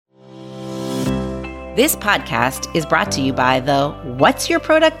This podcast is brought to you by the What's Your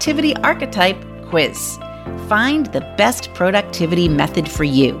Productivity Archetype quiz. Find the best productivity method for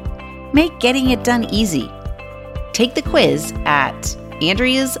you. Make getting it done easy. Take the quiz at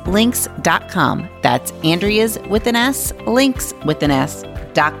AndreasLinks.com. That's Andreas with an S, links with an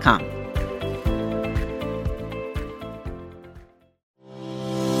S.com.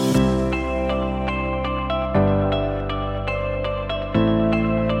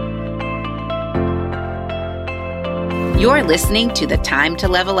 You're listening to the Time to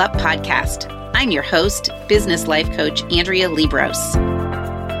Level Up podcast. I'm your host, business life coach Andrea Libros.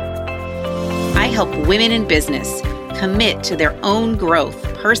 I help women in business commit to their own growth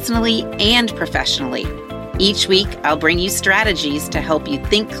personally and professionally. Each week, I'll bring you strategies to help you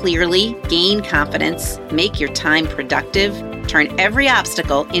think clearly, gain confidence, make your time productive, turn every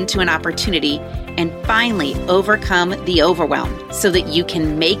obstacle into an opportunity, and finally overcome the overwhelm so that you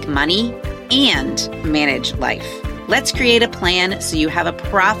can make money and manage life. Let's create a plan so you have a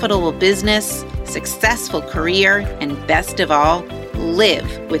profitable business, successful career, and best of all,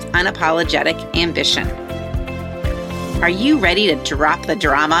 live with unapologetic ambition. Are you ready to drop the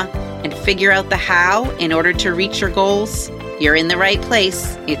drama and figure out the how in order to reach your goals? You're in the right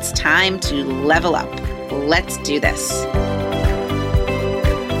place. It's time to level up. Let's do this.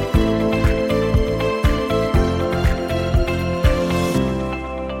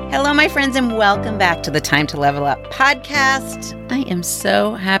 Hello, my friends, and welcome back to the Time to Level Up podcast. I am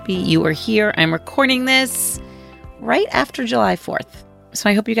so happy you are here. I'm recording this right after July 4th. So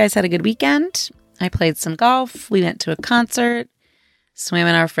I hope you guys had a good weekend. I played some golf. We went to a concert, swam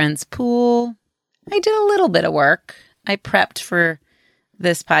in our friend's pool. I did a little bit of work. I prepped for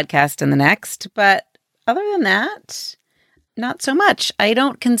this podcast and the next, but other than that, not so much. I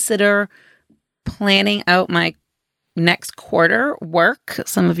don't consider planning out my next quarter work.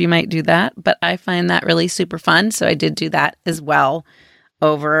 Some of you might do that, but I find that really super fun. So I did do that as well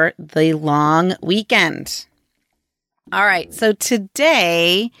over the long weekend. All right. So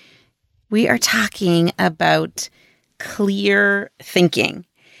today we are talking about clear thinking.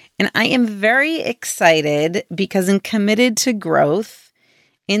 And I am very excited because in Committed to Growth,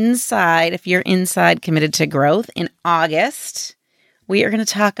 if you're inside Committed to Growth in August, we are going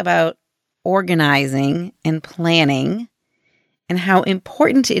to talk about organizing and planning and how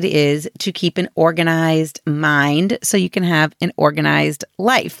important it is to keep an organized mind so you can have an organized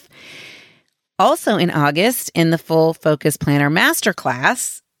life. Also in August, in the Full Focus Planner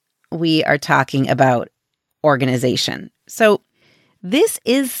Masterclass, we are talking about organization. So this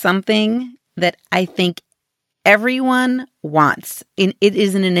is something that I think everyone wants. And it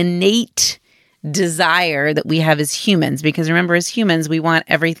is an innate desire that we have as humans, because remember, as humans, we want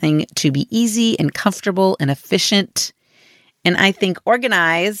everything to be easy and comfortable and efficient. And I think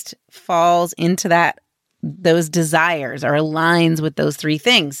organized falls into those desires or aligns with those three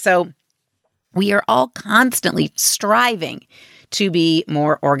things. So we are all constantly striving to be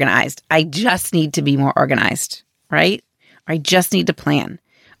more organized. I just need to be more organized, right? Or I just need to plan.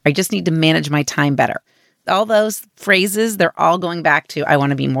 Or I just need to manage my time better. All those phrases, they're all going back to, I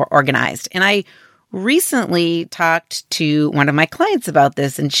want to be more organized. And I recently talked to one of my clients about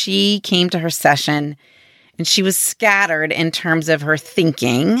this, and she came to her session and she was scattered in terms of her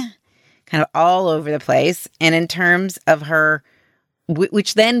thinking, kind of all over the place. And in terms of her,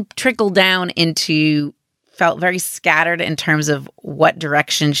 which then trickled down into, felt very scattered in terms of what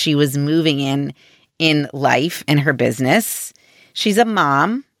direction she was moving in life and her business. She's a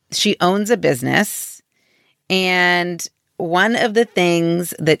mom. She owns a business. And one of the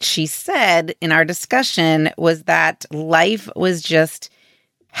things that she said in our discussion was that life was just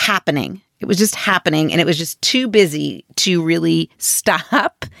happening. It was just happening, and it was just too busy to really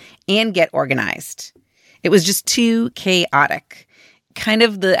stop and get organized. It was just too chaotic. Kind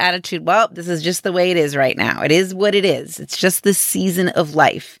of the attitude, well, this is just the way it is right now. It is what it is. It's just the season of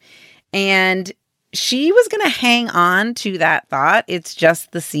life. And she was going to hang on to that thought. It's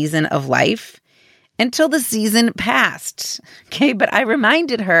just the season of life until the season passed. Okay, but I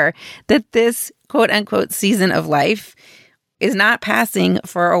reminded her that this quote unquote season of life is not passing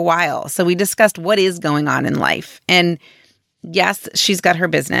for a while. So we discussed what is going on in life. And yes, she's got her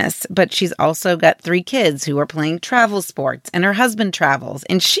business, but she's also got 3 kids who are playing travel sports, and her husband travels,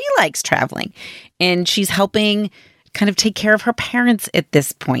 and she likes traveling, and she's helping kind of take care of her parents at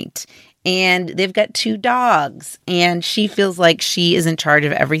this point. And they've got 2 dogs, and she feels like she is in charge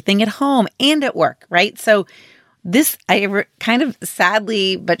of everything at home and at work, right? So this, kind of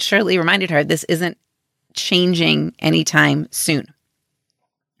sadly but surely reminded her, this isn't changing anytime soon.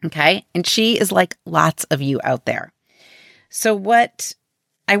 Okay? And she is like lots of you out there. So what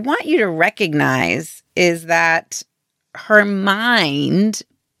I want you to recognize is that her mind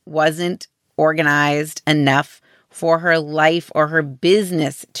wasn't organized enough for her life or her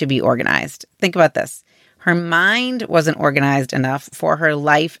business to be organized. Think about this. Her mind wasn't organized enough for her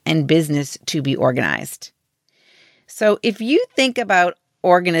life and business to be organized. So if you think about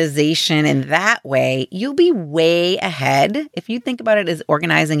organization in that way, you'll be way ahead. If you think about it as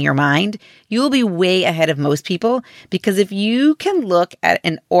organizing your mind, you'll be way ahead of most people, because if you can look at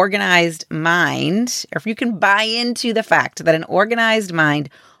an organized mind, or if you can buy into the fact that an organized mind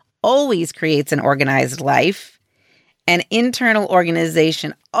always creates an organized life, and internal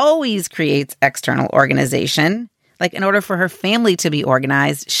organization always creates external organization. Like, in order for her family to be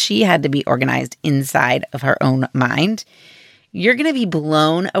organized, she had to be organized inside of her own mind. You're going to be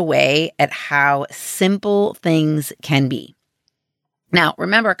blown away at how simple things can be. Now,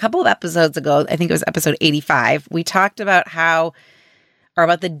 remember, a couple of episodes ago, I think it was episode 85, we talked about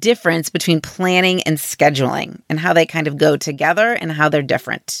about the difference between planning and scheduling and how they kind of go together and how they're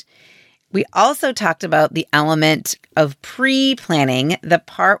different. We also talked about the element of pre-planning, the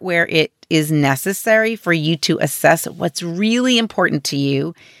part where it is necessary for you to assess what's really important to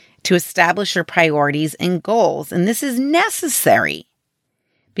you, to establish your priorities and goals. And this is necessary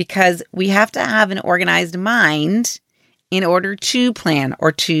because we have to have an organized mind in order to plan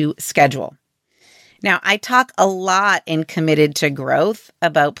or to schedule. Now, I talk a lot in Committed to Growth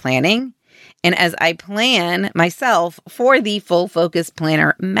about planning. And as I plan myself for the Full Focus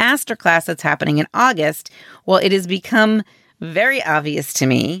Planner Masterclass that's happening in August, well, it has become very obvious to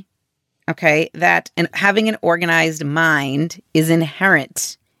me, that having an organized mind is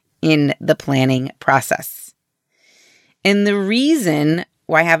inherent in the planning process. And the reason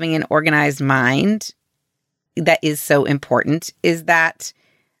why having an organized mind that is so important is that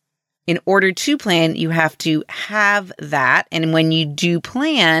in order to plan, you have to have that. And when you do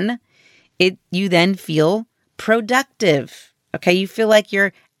plan, you then feel productive. You feel like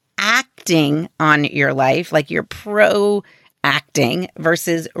you're acting on your life, like you're pro-acting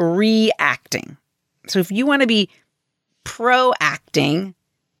versus reacting. So if you want to be pro-acting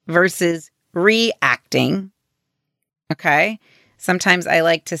versus reacting, sometimes I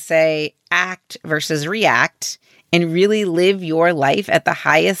like to say act versus react and really live your life at the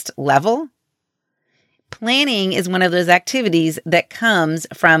highest level. Planning is one of those activities that comes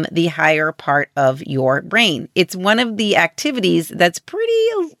from the higher part of your brain. It's one of the activities that's pretty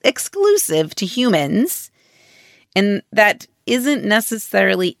exclusive to humans and that isn't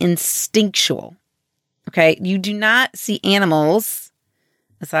necessarily instinctual. You do not see animals,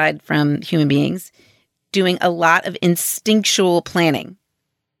 aside from human beings, doing a lot of instinctual planning.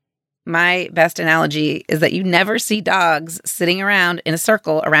 My best analogy is that you never see dogs sitting around in a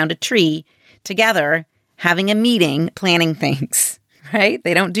circle around a tree together having a meeting, planning things, right?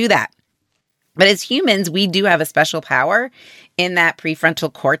 They don't do that. But as humans, we do have a special power in that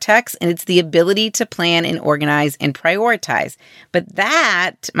prefrontal cortex, and it's the ability to plan and organize and prioritize. But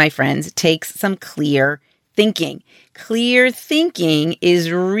that, my friends, takes some clear thinking. Clear thinking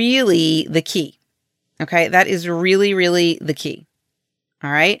is really the key. That is really, really the key.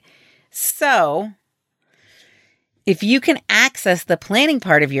 All right? So if you can access the planning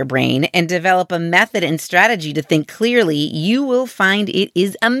part of your brain and develop a method and strategy to think clearly, you will find it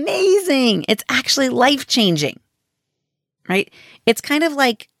is amazing. It's actually life-changing, right? It's kind of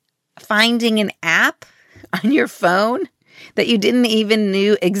like finding an app on your phone that you didn't even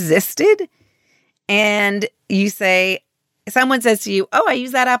knew existed. And someone says to you, "Oh, I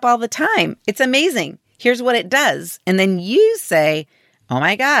use that app all the time. It's amazing. Here's what it does." And then you say, "Oh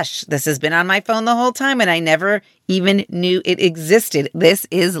my gosh, this has been on my phone the whole time and I never even knew it existed. This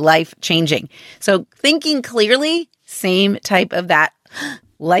is life-changing." So thinking clearly, same type of that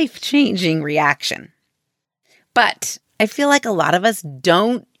life-changing reaction. But I feel like a lot of us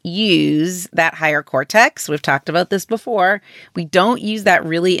don't use that higher cortex. We've talked about this before. We don't use that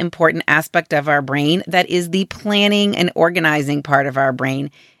really important aspect of our brain that is the planning and organizing part of our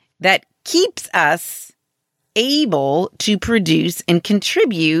brain that keeps us able to produce and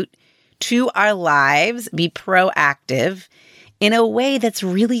contribute to our lives, be proactive in a way that's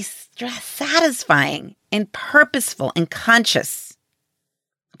really satisfying and purposeful and conscious.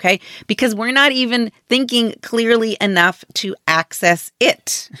 Because we're not even thinking clearly enough to access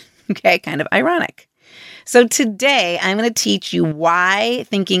it. Kind of ironic. So today I'm going to teach you why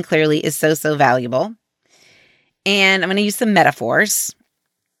thinking clearly is so valuable. And I'm going to use some metaphors.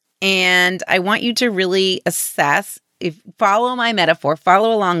 And I want you to really assess, follow my metaphor,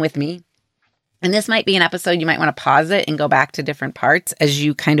 follow along with me. And this might be an episode you might want to pause it and go back to different parts as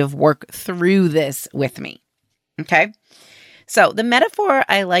you kind of work through this with me. So the metaphor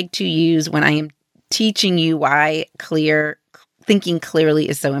I like to use when I am teaching you why thinking clearly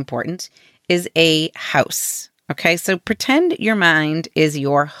is so important is a house. Okay, so pretend your mind is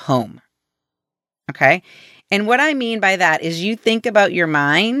your home. Okay, and what I mean by that is you think about your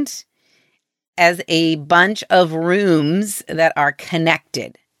mind as a bunch of rooms that are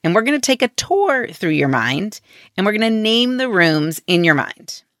connected. And we're going to take a tour through your mind, and we're going to name the rooms in your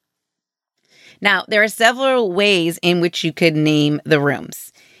mind. Now, there are several ways in which you could name the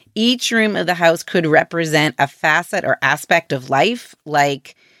rooms. Each room of the house could represent a facet or aspect of life,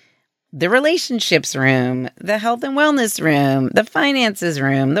 like the relationships room, the health and wellness room, the finances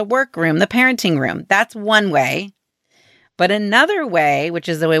room, the work room, the parenting room. That's one way. But another way, which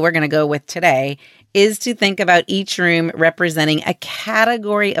is the way we're going to go with today, is to think about each room representing a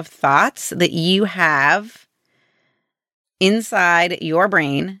category of thoughts that you have inside your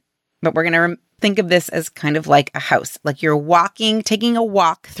brain. But we're going to think of this as kind of like a house, like you're taking a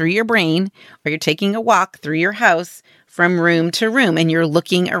walk through your brain, or you're taking a walk through your house from room to room, and you're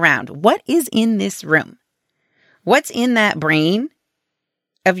looking around. What is in this room? What's in that brain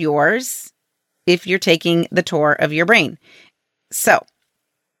of yours if you're taking the tour of your brain? So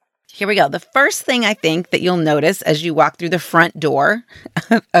here we go. The first thing I think that you'll notice as you walk through the front door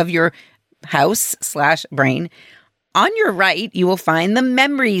of your house/brain, on your right, you will find the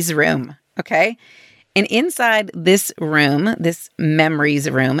memories room. Okay. And inside this room, this memories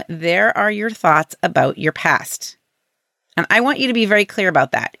room, there are your thoughts about your past. And I want you to be very clear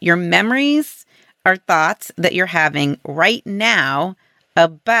about that. Your memories are thoughts that you're having right now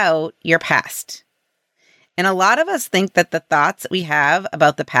about your past. And a lot of us think that the thoughts that we have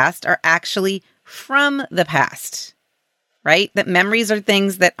about the past are actually from the past, right? That memories are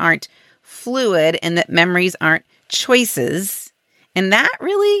things that aren't fluid and that memories aren't choices. And that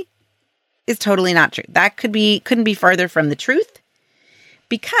really is totally not true. That couldn't be farther from the truth.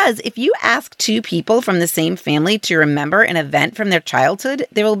 Because if you ask two people from the same family to remember an event from their childhood,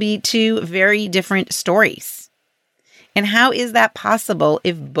 there will be two very different stories. And how is that possible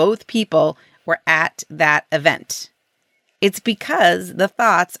if both people were at that event? It's because the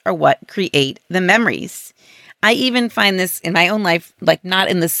thoughts are what create the memories. I even find this in my own life, like not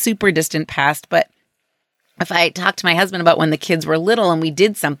in the super distant past, but if I talk to my husband about when the kids were little and we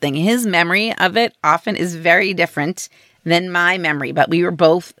did something, his memory of it often is very different than my memory, but we were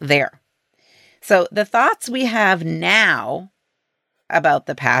both there. So the thoughts we have now about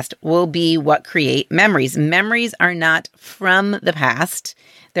the past will be what create memories. Memories are not from the past.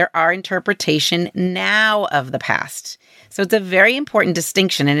 They're our interpretation now of the past. So it's a very important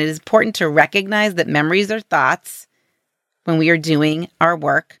distinction, and it is important to recognize that memories are thoughts when we are doing our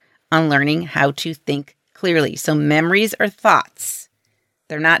work on learning how to think clearly. So memories are thoughts.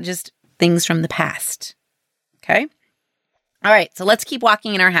 They're not just things from the past. Okay? All right, so let's keep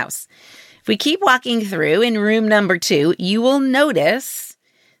walking in our house. If we keep walking through in room number 2, you will notice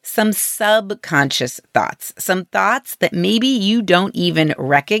some subconscious thoughts, some thoughts that maybe you don't even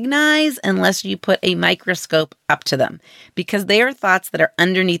recognize unless you put a microscope up to them, because they are thoughts that are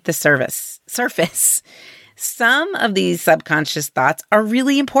underneath the surface. Some of these subconscious thoughts are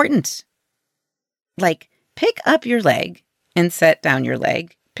really important. Like, pick up your leg and set down your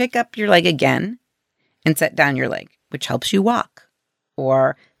leg. Pick up your leg again and set down your leg, which helps you walk.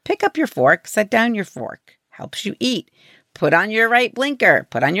 Or pick up your fork, set down your fork, helps you eat. Put on your right blinker,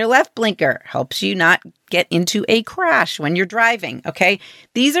 put on your left blinker, helps you not get into a crash when you're driving, okay?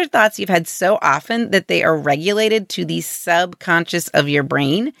 These are thoughts you've had so often that they are regulated to the subconscious of your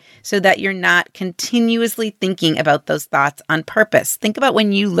brain so that you're not continuously thinking about those thoughts on purpose. Think about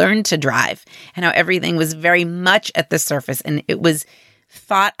when you learned to drive and how everything was very much at the surface and it was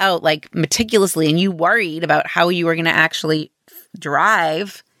thought out like meticulously, and you worried about how you were going to actually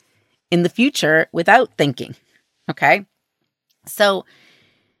drive in the future without thinking, okay? So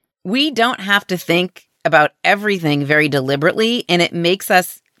we don't have to think about everything very deliberately, and it makes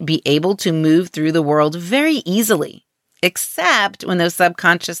us be able to move through the world very easily, except when those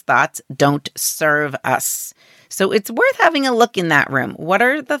subconscious thoughts don't serve us. So it's worth having a look in that room. What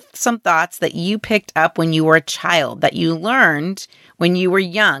are some thoughts that you picked up when you were a child, that you learned when you were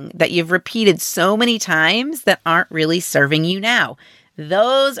young, that you've repeated so many times that aren't really serving you now?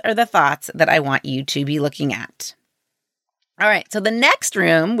 Those are the thoughts that I want you to be looking at. All right, so the next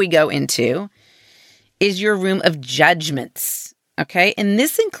room we go into is your room of judgments, okay? And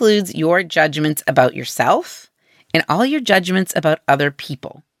this includes your judgments about yourself and all your judgments about other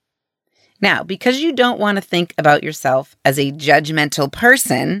people. Now, because you don't want to think about yourself as a judgmental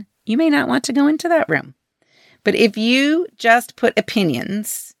person, you may not want to go into that room. But if you just put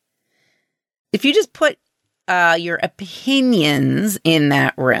opinions, if you just put your opinions in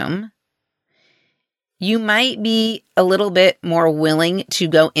that room, you might be a little bit more willing to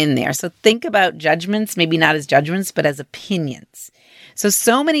go in there. So think about judgments, maybe not as judgments, but as opinions.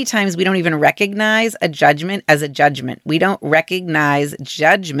 So many times we don't even recognize a judgment as a judgment. We don't recognize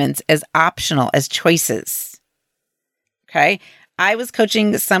judgments as optional, as choices. Okay? I was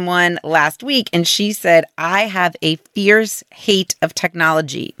coaching someone last week and she said, I have a fierce hate of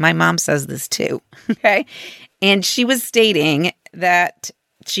technology. My mom says this too. Okay? And she was stating that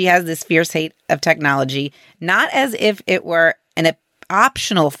she has this fierce hate of technology, not as if it were an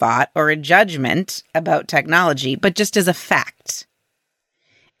optional thought or a judgment about technology, but just as a fact.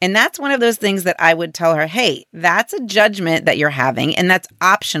 And that's one of those things that I would tell her, hey, that's a judgment that you're having and that's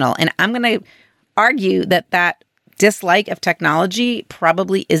optional. And I'm going to argue that that dislike of technology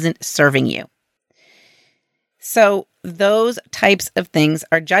probably isn't serving you. So those types of things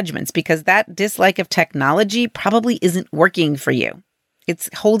are judgments because that dislike of technology probably isn't working for you. It's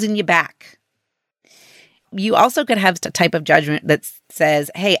holding you back. You also could have a type of judgment that says,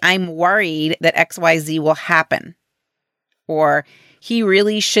 hey, I'm worried that XYZ will happen, or he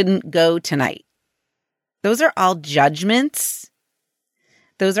really shouldn't go tonight. Those are all judgments.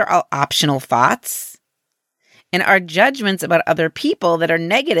 Those are all optional thoughts. And our judgments about other people that are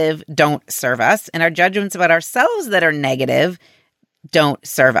negative don't serve us. And our judgments about ourselves that are negative don't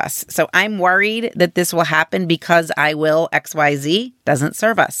serve us. So I'm worried that this will happen because I will XYZ doesn't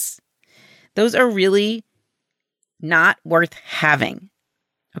serve us. Those are really not worth having.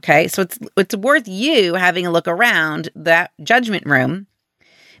 Okay, so it's worth you having a look around that judgment room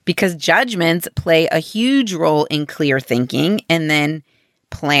because judgments play a huge role in clear thinking and then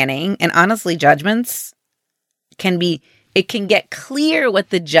planning. And honestly, judgments it can get clear what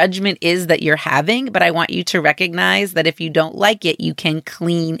the judgment is that you're having, but I want you to recognize that if you don't like it, you can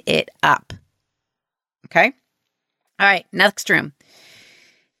clean it up. Okay? All right, next room.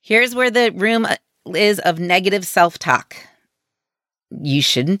 Here's where the room is of negative self-talk. You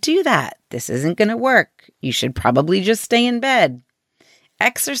shouldn't do that. This isn't going to work. You should probably just stay in bed.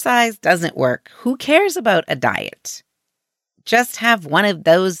 Exercise doesn't work. Who cares about a diet? Just have one of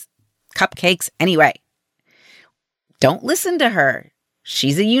those cupcakes anyway. Don't listen to her.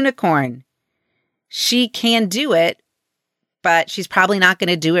 She's a unicorn. She can do it, but she's probably not going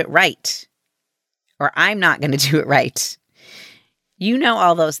to do it right. Or I'm not going to do it right. You know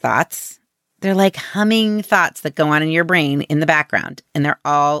all those thoughts. They're like humming thoughts that go on in your brain in the background, and they're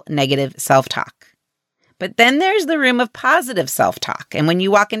all negative self-talk. But then there's the room of positive self-talk. And when you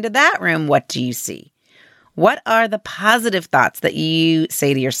walk into that room, what do you see? What are the positive thoughts that you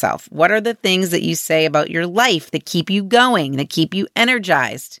say to yourself? What are the things that you say about your life that keep you going, that keep you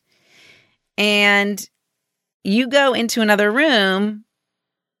energized? And you go into another room,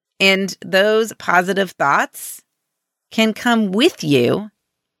 and those positive thoughts can come with you.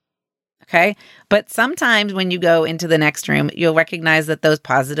 Okay? But sometimes when you go into the next room, you'll recognize that those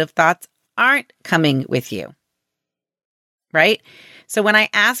positive thoughts aren't coming with you. Right? So when I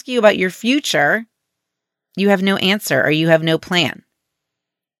ask you about your future, you have no answer or you have no plan.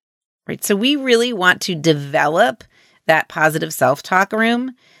 Right? So we really want to develop that positive self-talk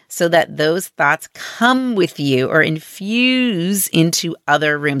room so that those thoughts come with you or infuse into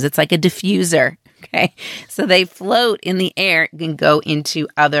other rooms. It's like a diffuser. Okay? So they float in the air and go into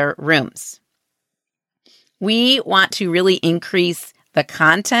other rooms. We want to really increase the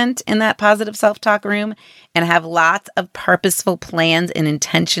content in that positive self-talk room and have lots of purposeful plans and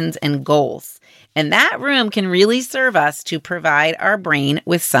intentions and goals. And that room can really serve us to provide our brain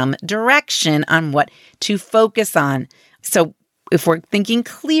with some direction on what to focus on. So if we're thinking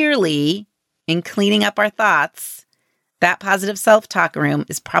clearly and cleaning up our thoughts, that positive self-talk room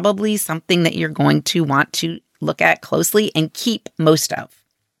is probably something that you're going to want to look at closely and keep most of.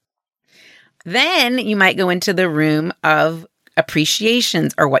 Then you might go into the room of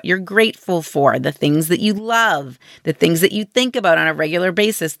appreciations or what you're grateful for, the things that you love, the things that you think about on a regular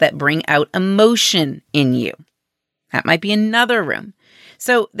basis that bring out emotion in you. That might be another room.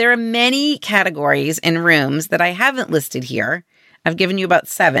 So there are many categories and rooms that I haven't listed here. I've given you about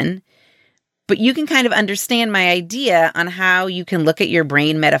 7, but you can kind of understand my idea on how you can look at your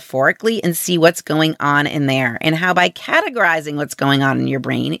brain metaphorically and see what's going on in there, and how by categorizing what's going on in your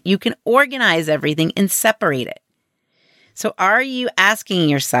brain, you can organize everything and separate it. So are you asking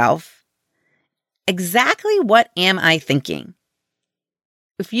yourself, exactly what am I thinking?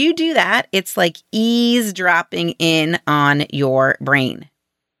 If you do that, it's like eavesdropping in on your brain.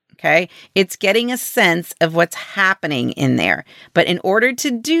 Okay? It's getting a sense of what's happening in there. But in order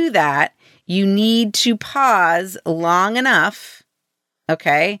to do that, you need to pause long enough,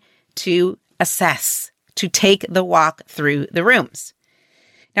 okay, to assess, to take the walk through the rooms.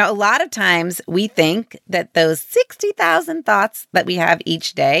 Now, a lot of times we think that those 60,000 thoughts that we have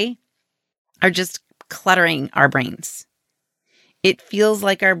each day are just cluttering our brains. It feels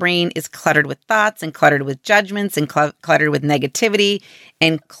like our brain is cluttered with thoughts and cluttered with judgments and cluttered with negativity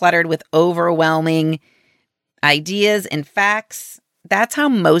and cluttered with overwhelming ideas and facts. That's how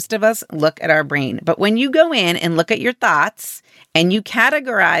most of us look at our brain. But when you go in and look at your thoughts and you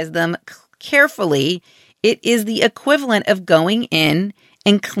categorize them carefully, it is the equivalent of going in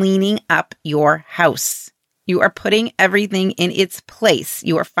and cleaning up your house. You are putting everything in its place.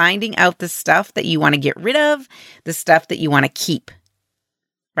 You are finding out the stuff that you want to get rid of, the stuff that you want to keep,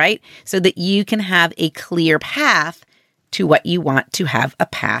 right? So that you can have a clear path to what you want to have a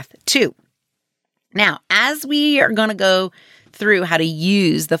path to. Now, as we are going to go through how to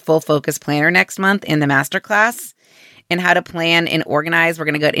use the Full Focus Planner next month in the masterclass and how to plan and organize, we're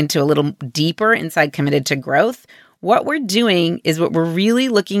going to go into a little deeper inside Committed to Growth. What we're doing is we're really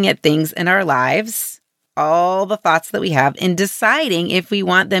looking at things in our lives, all the thoughts that we have, and deciding if we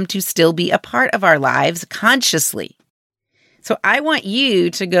want them to still be a part of our lives consciously. So I want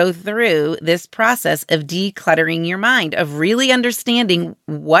you to go through this process of decluttering your mind, of really understanding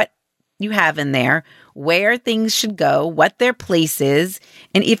what you have in there, where things should go, what their place is,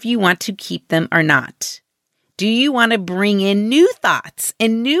 and if you want to keep them or not. Do you want to bring in new thoughts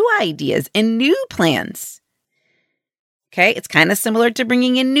and new ideas and new plans? Okay, it's kind of similar to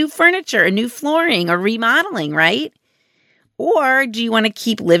bringing in new furniture, or new flooring, or remodeling, right? Or do you want to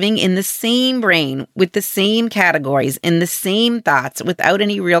keep living in the same brain with the same categories and the same thoughts without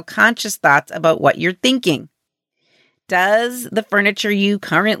any real conscious thoughts about what you're thinking? Does the furniture you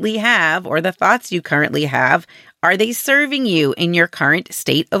currently have or the thoughts you currently have, are they serving you in your current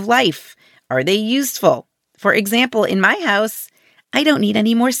state of life? Are they useful? For example, in my house, I don't need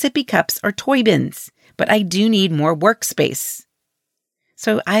any more sippy cups or toy bins, but I do need more workspace.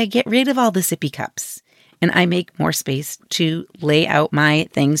 So I get rid of all the sippy cups and I make more space to lay out my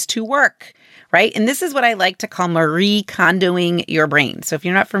things to work, right? And this is what I like to call Marie Kondoing your brain. So if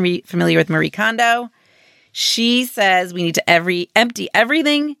you're not familiar with Marie Kondo, she says we need to empty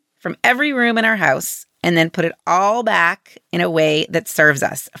everything from every room in our house and then put it all back in a way that serves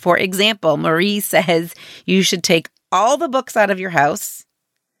us. For example, Marie says you should take all the books out of your house.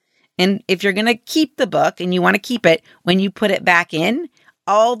 And if you're going to keep the book and you want to keep it, when you put it back in,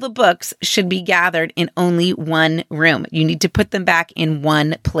 all the books should be gathered in only one room. You need to put them back in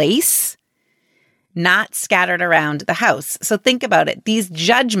one place, not scattered around the house. So think about it. These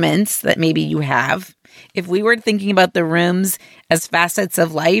judgments that maybe you have, if we were thinking about the rooms as facets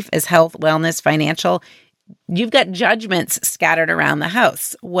of life, as health, wellness, financial, you've got judgments scattered around the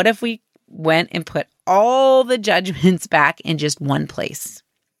house. What if we went and put all the judgments back in just one place?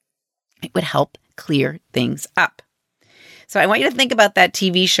 It would help clear things up. So I want you to think about that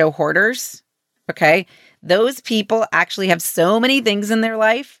TV show Hoarders, okay? Those people actually have so many things in their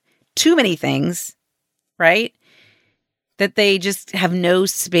life, too many things, right? That they just have no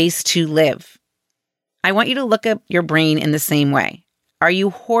space to live. I want you to look at your brain in the same way. Are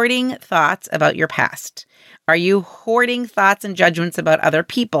you hoarding thoughts about your past? Are you hoarding thoughts and judgments about other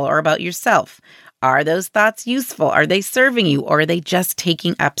people or about yourself? Are those thoughts useful? Are they serving you, or are they just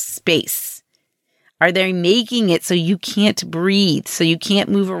taking up space? Are they making it so you can't breathe, so you can't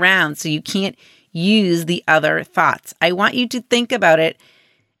move around, so you can't use the other thoughts? I want you to think about it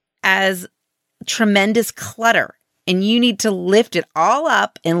as tremendous clutter, and you need to lift it all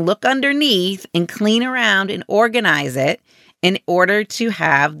up and look underneath and clean around and organize it in order to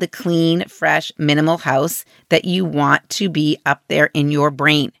have the clean, fresh, minimal house that you want to be up there in your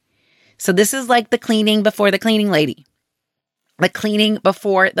brain. So this is like the cleaning before the cleaning lady, the cleaning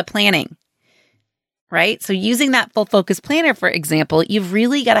before the planning, right? So using that Full Focus Planner, for example, you've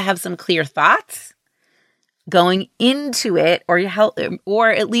really got to have some clear thoughts going into it, or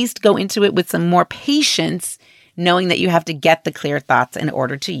at least go into it with some more patience, knowing that you have to get the clear thoughts in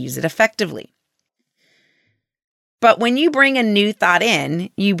order to use it effectively. But when you bring a new thought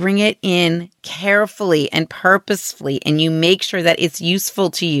in, you bring it in carefully and purposefully, and you make sure that it's useful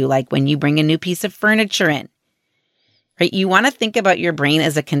to you, like when you bring a new piece of furniture in, right? You want to think about your brain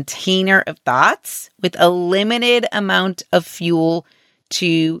as a container of thoughts with a limited amount of fuel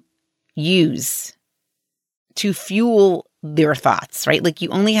to use, to fuel their thoughts, right? Like you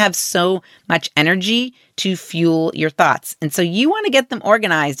only have so much energy to fuel your thoughts. And so you want to get them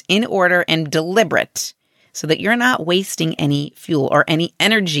organized in order and deliberate, so that you're not wasting any fuel or any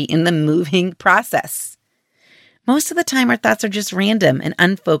energy in the moving process. Most of the time, our thoughts are just random and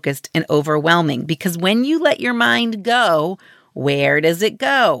unfocused and overwhelming, because when you let your mind go, where does it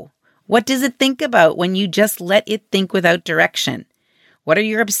go? What does it think about when you just let it think without direction? What are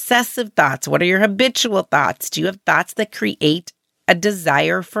your obsessive thoughts? What are your habitual thoughts? Do you have thoughts that create a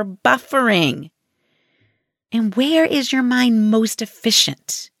desire for buffering? And where is your mind most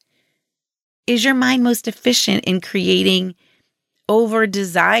efficient? Is your mind most efficient in creating over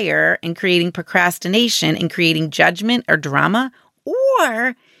desire and creating procrastination and creating judgment or drama?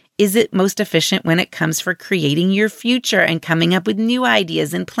 Or is it most efficient when it comes for creating your future and coming up with new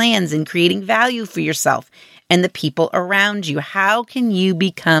ideas and plans and creating value for yourself and the people around you? How can you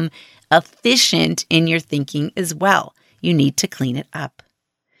become efficient in your thinking as well? You need to clean it up.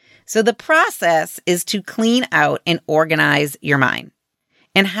 So the process is to clean out and organize your mind.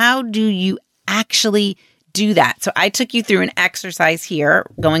 And how do you actually do that? So I took you through an exercise here,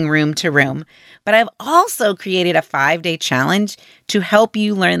 going room to room, but I've also created a 5-day challenge to help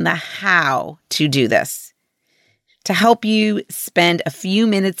you learn the how to do this, to help you spend a few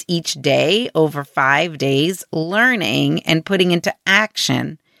minutes each day over 5 days learning and putting into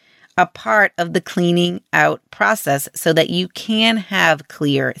action a part of the cleaning out process so that you can have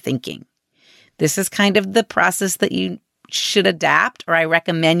clear thinking. This is kind of the process that you should adapt, or I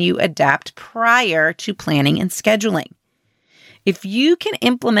recommend you adapt prior to planning and scheduling. If you can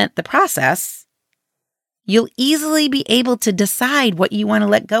implement the process, you'll easily be able to decide what you want to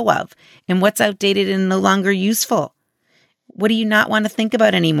let go of and what's outdated and no longer useful. What do you not want to think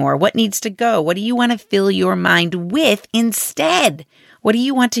about anymore? What needs to go? What do you want to fill your mind with instead? What do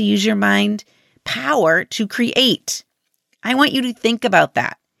you want to use your mind power to create? I want you to think about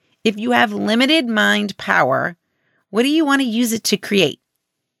that. If you have limited mind power, what do you want to use it to create?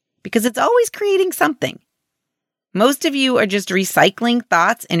 Because it's always creating something. Most of you are just recycling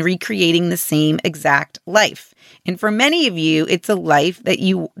thoughts and recreating the same exact life. And for many of you, it's a life that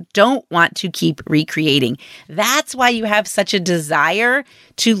you don't want to keep recreating. That's why you have such a desire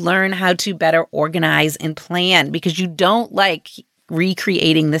to learn how to better organize and plan, because you don't like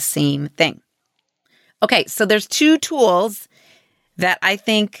recreating the same thing. Okay, so there's 2 tools that I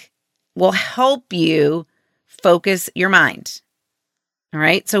think will help you focus your mind. All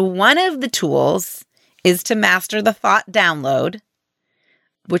right. So one of the tools is to master the thought download,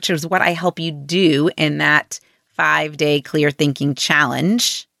 which is what I help you do in that 5-day clear thinking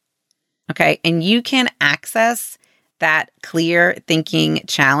challenge. Okay. And you can access that clear thinking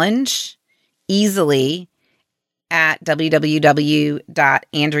challenge easily at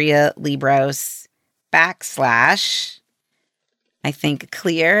www.andrealibros/ I think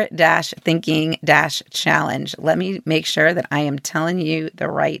clear-thinking-challenge. Let me make sure that I am telling you the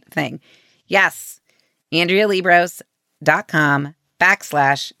right thing. Yes,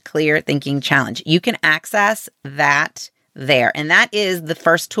 AndreaLibros.com/clear-thinking-challenge. You can access that there. And that is the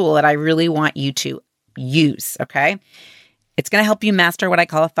first tool that I really want you to use, okay? It's going to help you master what I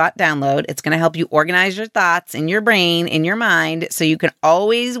call a thought download. It's going to help you organize your thoughts in your brain, in your mind, so you can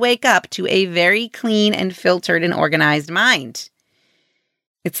always wake up to a very clean and filtered and organized mind.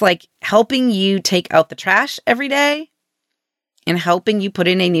 It's like helping you take out the trash every day and helping you put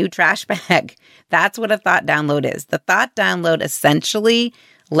in a new trash bag. That's what a thought download is. The thought download essentially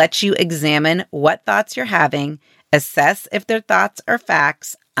lets you examine what thoughts you're having, assess if their thoughts are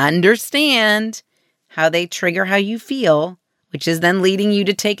facts, understand how they trigger how you feel, which is then leading you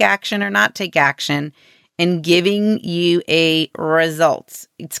to take action or not take action, and giving you a result.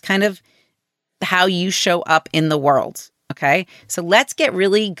 It's kind of how you show up in the world. Okay, so let's get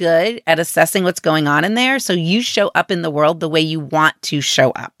really good at assessing what's going on in there so you show up in the world the way you want to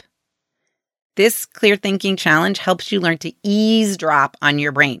show up. This clear thinking challenge helps you learn to eavesdrop on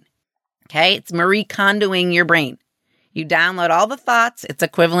your brain. Okay, it's Marie Kondoing your brain. You download all the thoughts. It's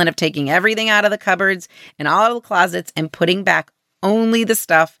equivalent of taking everything out of the cupboards and all of the closets and putting back only the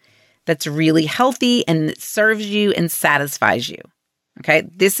stuff that's really healthy and that serves you and satisfies you. Okay,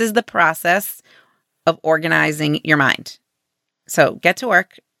 this is the process of organizing your mind. So get to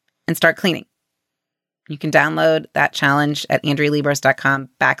work and start cleaning. You can download that challenge at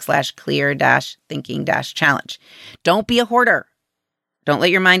AndreaLibros.com/clear-thinking-challenge. Don't be a hoarder. Don't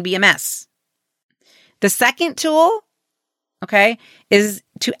let your mind be a mess. The second tool, okay, is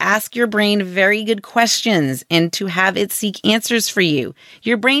to ask your brain very good questions and to have it seek answers for you.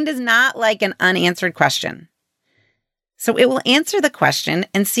 Your brain does not like an unanswered question. So it will answer the question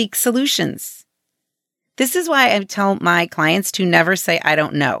and seek solutions. This is why I tell my clients to never say, I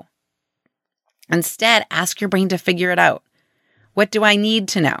don't know. Instead, ask your brain to figure it out. What do I need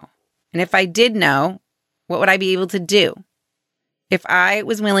to know? And if I did know, what would I be able to do? If I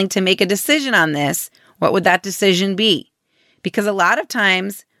was willing to make a decision on this, what would that decision be? Because a lot of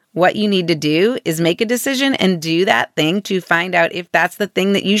times What you need to do is make a decision and do that thing to find out if that's the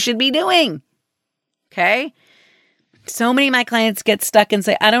thing that you should be doing. Okay? So many of my clients get stuck and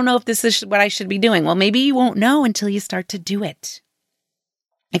say, I don't know if this is what I should be doing. Well, maybe you won't know until you start to do it.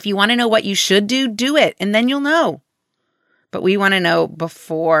 If you want to know what you should do, do it, and then you'll know. But we want to know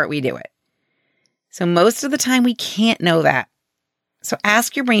before we do it. So most of the time we can't know that. So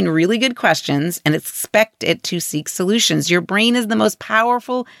ask your brain really good questions and expect it to seek solutions. Your brain is the most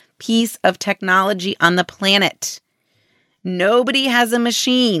powerful piece of technology on the planet. Nobody has a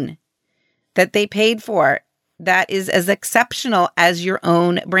machine that they paid for that is as exceptional as your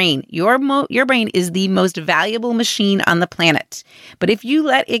own brain. Your brain is the most valuable machine on the planet. But if you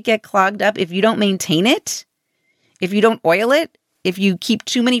let it get clogged up, if you don't maintain it, if you don't oil it, if you keep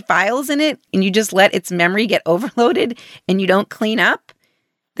too many files in it and you just let its memory get overloaded and you don't clean up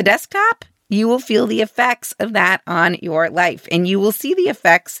the desktop, you will feel the effects of that on your life, and you will see the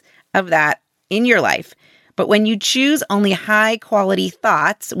effects of that in your life. But when you choose only high quality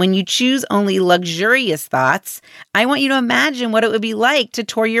thoughts, when you choose only luxurious thoughts, I want you to imagine what it would be like to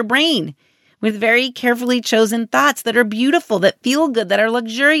tour your brain with very carefully chosen thoughts that are beautiful, that feel good, that are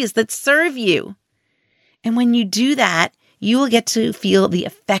luxurious, that serve you. And when you do that, you will get to feel the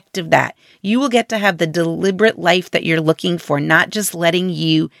effect of that. You will get to have the deliberate life that you're looking for, not just letting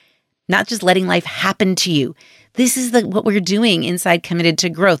life happen to you. This is what we're doing inside Committed to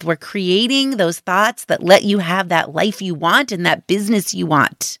Growth. We're creating those thoughts that let you have that life you want and that business you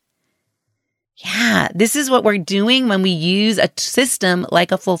want. Yeah, this is what we're doing when we use a system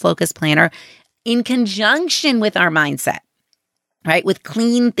like a Full Focus Planner in conjunction with our mindset, right? With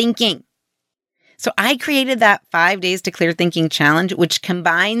clean thinking. So I created that 5 days to clear thinking challenge, which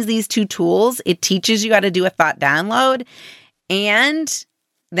combines these two tools. It teaches you how to do a thought download, and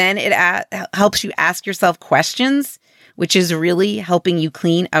then it helps you ask yourself questions, which is really helping you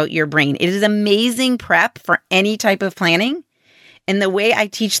clean out your brain. It is amazing prep for any type of planning. And the way I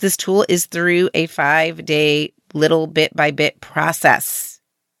teach this tool is through a 5-day little bit by bit process.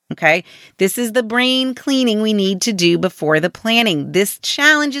 Okay. This is the brain cleaning we need to do before the planning. This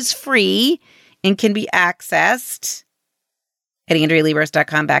challenge is free and can be accessed at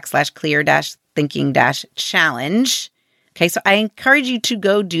AndreaLiebers.com/clear-thinking-challenge. Okay, so I encourage you to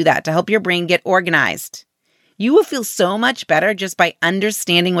go do that to help your brain get organized. You will feel so much better just by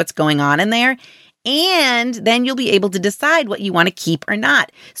understanding what's going on in there, and then you'll be able to decide what you want to keep or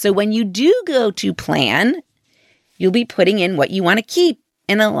not. So when you do go to plan, you'll be putting in what you want to keep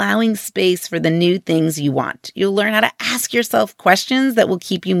and allowing space for the new things you want. You'll learn how to ask yourself questions that will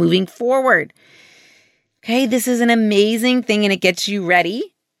keep you moving forward. Okay, this is an amazing thing, and it gets you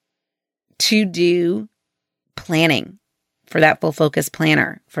ready to do planning for that Full Focus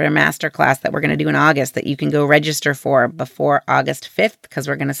Planner, for a masterclass that we're going to do in August that you can go register for before August 5th, because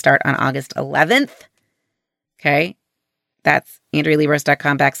we're going to start on August 11th. Okay, that's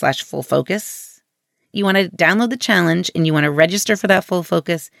AndreaLiebers.com/full-focus. You want to download the challenge and you want to register for that Full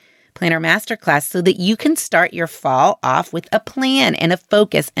Focus Planner masterclass so that you can start your fall off with a plan and a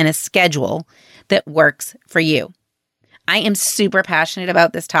focus and a schedule that works for you. I am super passionate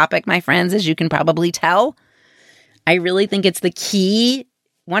about this topic, my friends, as you can probably tell. I really think it's the key,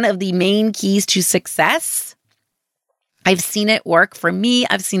 one of the main keys to success. I've seen it work for me.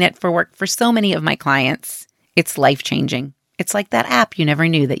 I've seen it work for so many of my clients. It's life-changing. It's like that app you never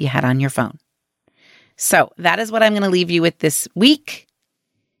knew that you had on your phone. So that is what I'm going to leave you with this week.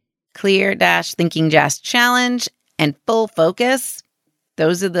 Clear-Thinking-Challenge and Full Focus.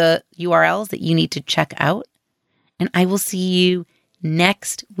 Those are the URLs that you need to check out. And I will see you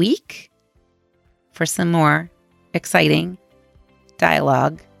next week for some more exciting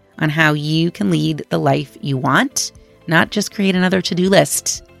dialogue on how you can lead the life you want, not just create another to-do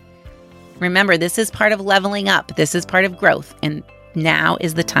list. Remember, this is part of leveling up. This is part of growth. And now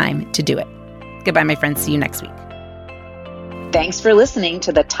is the time to do it. Goodbye, my friends. See you next week. Thanks for listening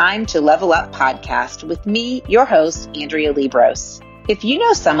to the Time to Level Up podcast with me, your host, Andrea Liebros. If you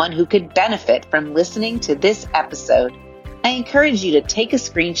know someone who could benefit from listening to this episode, I encourage you to take a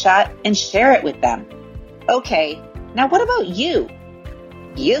screenshot and share it with them. Okay, now what about you?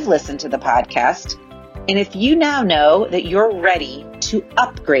 You've listened to the podcast, and if you now know that you're ready to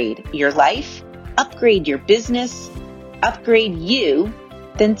upgrade your life, upgrade your business, upgrade you,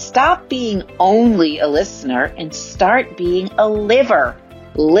 then stop being only a listener and start being a liver,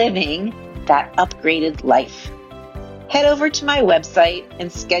 living that upgraded life. Head over to my website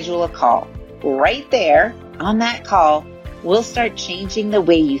and schedule a call. Right there on that call, we'll start changing the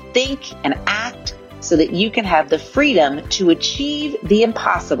way you think and act so that you can have the freedom to achieve the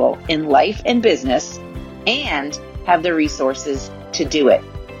impossible in life and business and have the resources to do it.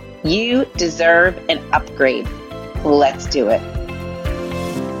 You deserve an upgrade. Let's do it.